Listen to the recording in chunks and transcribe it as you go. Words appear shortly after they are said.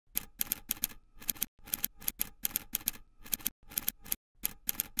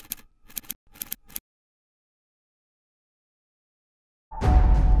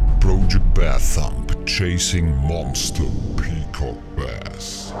thump chasing monster peacock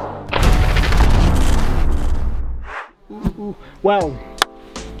bass. Well,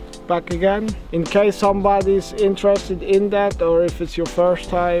 back again. In case somebody's interested in that, or if it's your first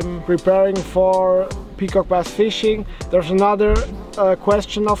time preparing for peacock bass fishing, there's another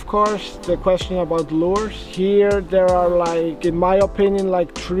question, of course, the question about lures. Here there are, like, in my opinion,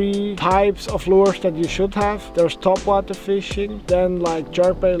 like 3 types of lures that you should have. There's topwater fishing, then like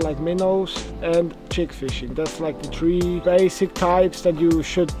jerkbait, like minnows, and jig fishing. That's like the 3 basic types that you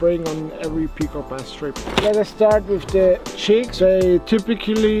should bring on every peacock bass trip. Let us start with the jigs. They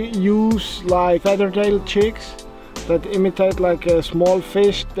typically use like feathertail jigs that imitate like a small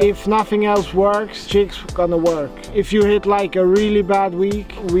fish. If nothing else works, jigs gonna work. If you hit like a really bad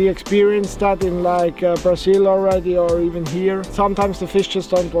week, we experienced that in like Brazil already, or even here. Sometimes the fish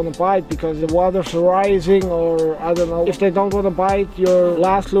just don't want to bite because the water's rising, or I don't know. If they don't want to bite, your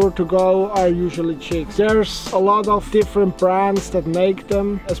last lure to go are usually jigs. There's a lot of different brands that make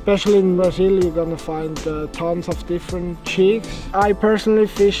them. Especially in Brazil, you're gonna find tons of different jigs. I personally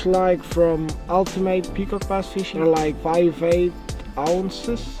fish like from Ultimate Peacock Bass Fishing. They're like 5-8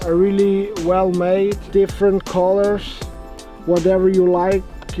 ounces, are really well made, different colors, whatever you like,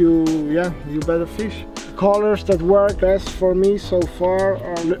 you better fish. Colors that work best for me so far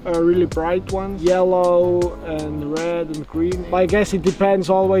are really bright ones, yellow and red and green. I guess it depends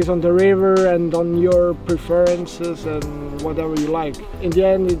always on the river and on your preferences and whatever you like. In the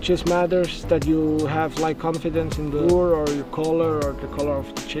end, it just matters that you have like confidence in the lure or your color or the color of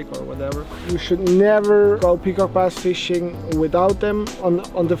the jig or whatever. You should never go peacock bass fishing without them.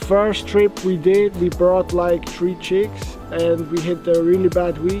 On the first trip we did, we brought like 3 jigs and we hit a really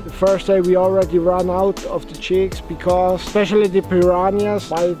bad week. The first day we already ran out of the jigs because especially the piranhas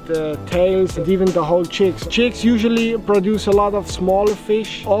bite the tails and even the whole jigs. Jigs usually produce a lot of smaller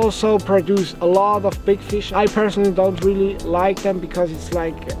fish, also produce a lot of big fish. I personally don't really like them because it's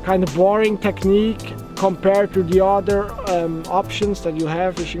like kind of boring technique compared to the other options that you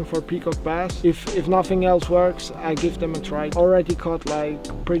have fishing for peacock bass. If nothing else works, I give them a try. Already caught like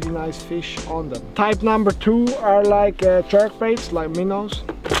pretty nice fish on them. Type number 2 are like jerkbaits, like minnows.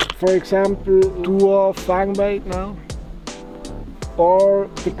 For example, duo fang bait now, or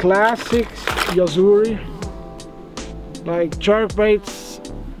the classics Yasuri. Like jerkbaits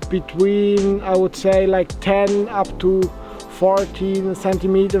between, I would say, like 10 up to 14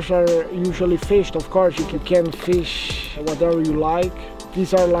 centimeters are usually fished. Of course, you can fish whatever you like.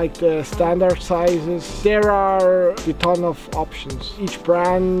 These are like the standard sizes. There are a ton of options. Each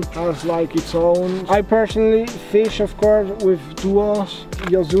brand has like its own. I personally fish, of course, with duos.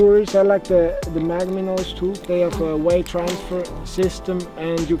 Yasuris, I like the mag minnows too. They have a weight transfer system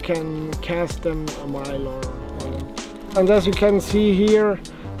and you can cast them a mile or whatever. And as you can see here,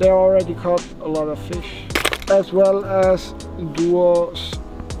 they already caught a lot of fish, as well as duos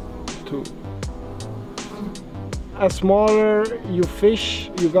too. As smaller you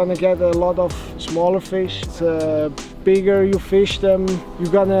fish, you're gonna get a lot of smaller fish. Bigger you fish them,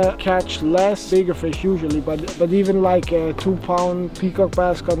 you're gonna catch less bigger fish usually, but even like a 2-pound peacock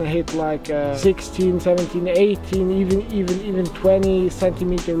bass gonna hit like 16, 17, 18, even 20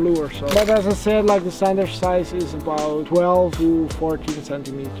 centimeter lure. So, but as I said, like the standard size is about 12 to 14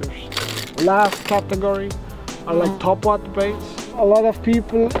 centimeters. Last category are like topwater baits. A lot of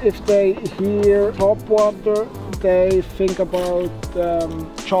people, if they hear topwater, they think about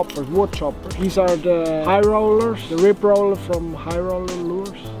choppers, wood choppers. These are the high rollers, the rip roller from high roller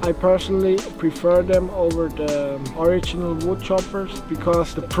lures. I personally prefer them over the original wood choppers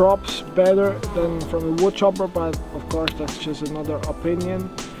because the prop's better than from a wood chopper, but of course that's just another opinion.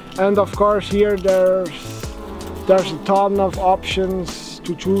 And of course here there's a ton of options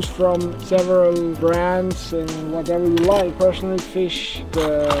to choose from, several brands and whatever you like. Personally fish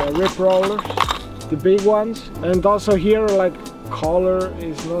the rip rollers, the big ones, and also here like color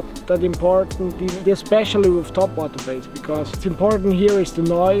is not that important, especially with topwater baits, because what's important here is the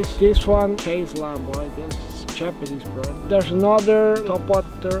noise. This one, case lamb, boy, this is Japanese brand. There's another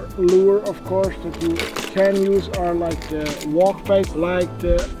topwater lure, of course, that you can use are like the walk baits, like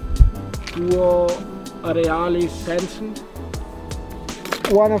the Duo Arealis Sensen.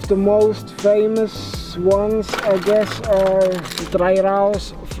 One of the most famous ones, I guess, are the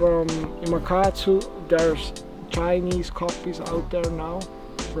Drairaos from Imakatsu. There's Chinese copies out there now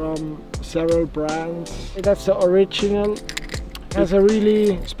from several brands. That's the original. It has a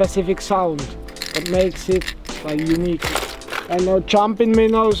really specific sound that makes it like unique. I know jumping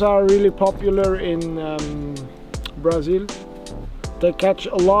minnows are really popular in Brazil. They catch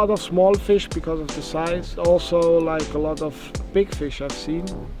a lot of small fish because of the size. Also like a lot of big fish I've seen.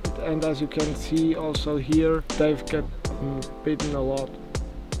 it, and as you can see also here, they've got bitten a lot.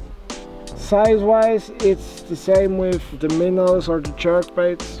 Size-wise, it's the same with the minnows or the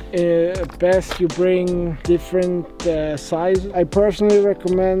jerkbaits. Best you bring different sizes. I personally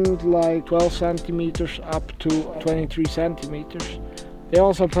recommend like 12 centimeters up to 23 centimeters. They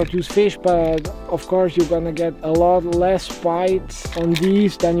also produce fish, but of course you're gonna get a lot less bites on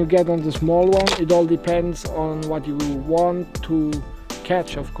these than you get on the small one. It all depends on what you want to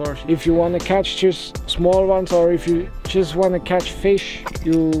catch, of course. If you want to catch just small ones, or if you just want to catch fish,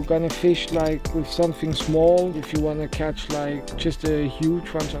 you're gonna fish like with something small. If you want to catch like just a huge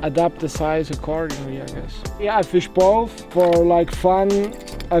one, so adapt the size accordingly, I guess. Yeah, I fish both. For like fun,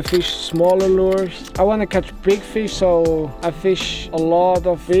 I fish smaller lures. I want to catch big fish, so I fish a lot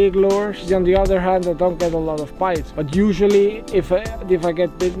of big lures. On the other hand, I don't get a lot of bites, but usually if I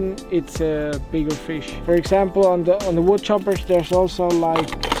get bitten, it's a bigger fish. For example, on the wood choppers, there's also like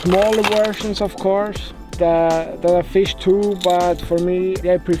smaller versions, of course, that I fish too, but for me,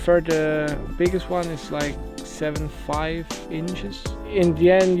 I prefer the biggest one. Is like 7.5 inches. In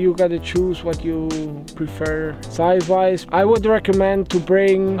the end, you gotta choose what you prefer size-wise. I would recommend to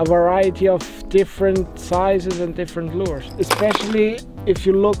bring a variety of different sizes and different lures, especially if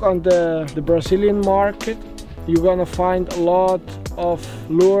you look on the Brazilian market. You're gonna find a lot of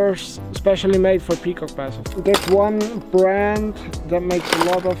lures especially made for peacock bass. There's one brand that makes a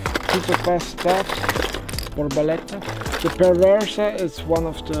lot of peacock bass stuff, Borboleta. The Perversa is one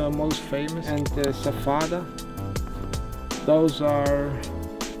of the most famous, and the Safada. Those are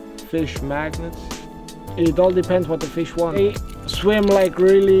fish magnets. It all depends what the fish want. They swim like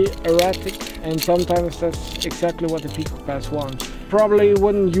really erratic, and sometimes that's exactly what the peacock bass wants. Probably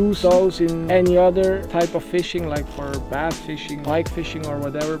wouldn't use those in any other type of fishing, like for bass fishing, pike fishing or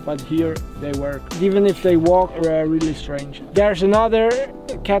whatever, but here they work. Even if they walk really strange. There's another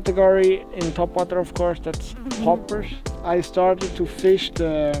category in topwater, of course, that's poppers. I started to fish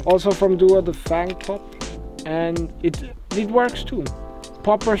also from Duo the Fang Pop, and it works too.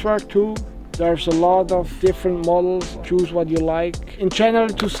 Poppers work too. There's a lot of different models. Choose what you like. In general,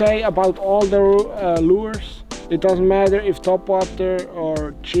 to say about all the lures, it doesn't matter if topwater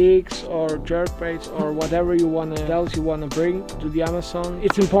or jigs or jerkbaits or whatever else you wanna bring to the Amazon.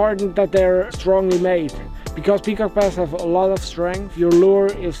 It's important that they're strongly made, because peacock bass have a lot of strength. Your lure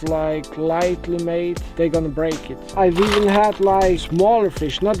is like lightly made, they're gonna break it. I've even had like smaller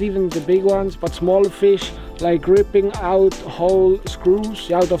fish, not even the big ones, but smaller fish, like ripping out whole screws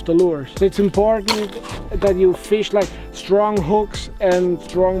out of the lures. So it's important that you fish like strong hooks and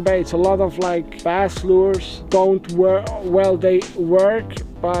strong baits. A lot of like bass lures don't work well, they work,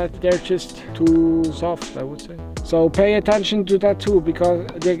 but they're just too soft, I would say. So pay attention to that too, because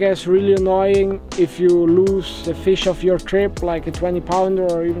it gets really annoying if you lose the fish of your trip, like a 20-pounder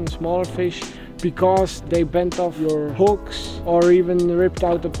or even smaller fish, because they bent off your hooks or even ripped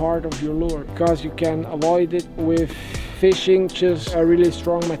out a part of your lure, because you can avoid it with fishing just a really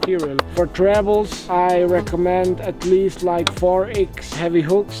strong material. For trebles, I recommend at least like 4X heavy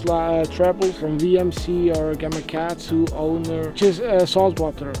hooks, like trebles from VMC or Gamakatsu, Owner, just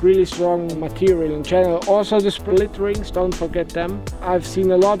saltwater, really strong material in general. Also the split rings, don't forget them. I've seen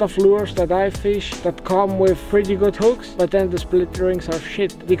a lot of lures that I fish that come with pretty good hooks, but then the split rings are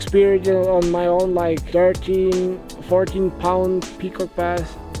shit. The experience on my own, like 13-14 pound peacock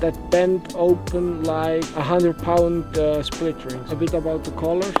bass that bent open like 100-pound split rings. A bit about the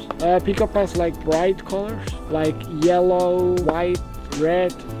colors. Peacock bass like bright colors, like yellow, white,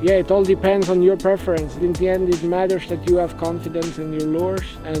 red. Yeah, it all depends on your preference. In the end, it matters that you have confidence in your lures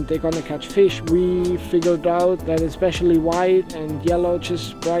and they're gonna catch fish. We figured out that especially white and yellow,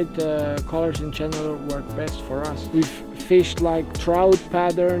 just bright colors in general, work best for us. We've fished like trout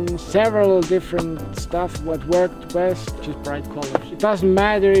patterns, several different stuff. What worked best, just bright colors. It doesn't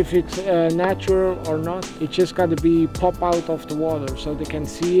matter if it's natural or not, it just gotta be pop out of the water so they can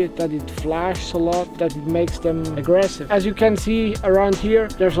see it, that it flashes a lot, that it makes them aggressive. As you can see around here,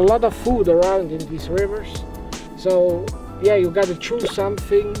 there's a lot of food around in these rivers, so yeah, you gotta choose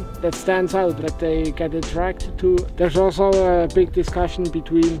something that stands out, that they get attracted to. There's also a big discussion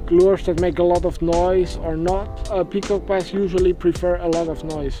between lures that make a lot of noise or not. Peacock bass usually prefer a lot of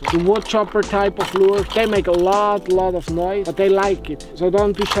noise. The wood chopper type of lures, they make a lot of noise, but they like it. So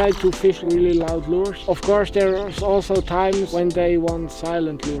don't be shy to fish really loud lures. Of course, there's also times when they want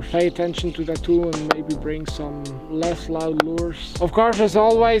silent lures. Pay attention to that too, and maybe bring some less loud lures. Of course, as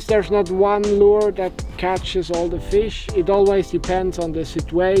always, there's not one lure that catches all the fish. It always depends on the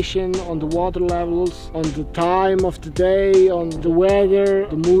situation, on the water levels, on the time of the day, on the weather,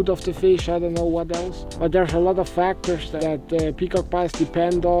 the mood of the fish, I don't know what else. But there's a lot of factors that peacock bass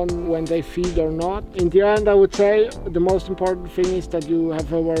depend on when they feed or not. In the end, I would say the most important thing is that you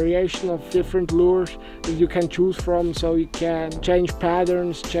have a variation of different lures that you can choose from, so you can change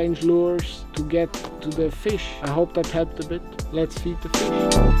patterns, change lures to get to the fish. I hope that helped a bit. Let's feed the fish.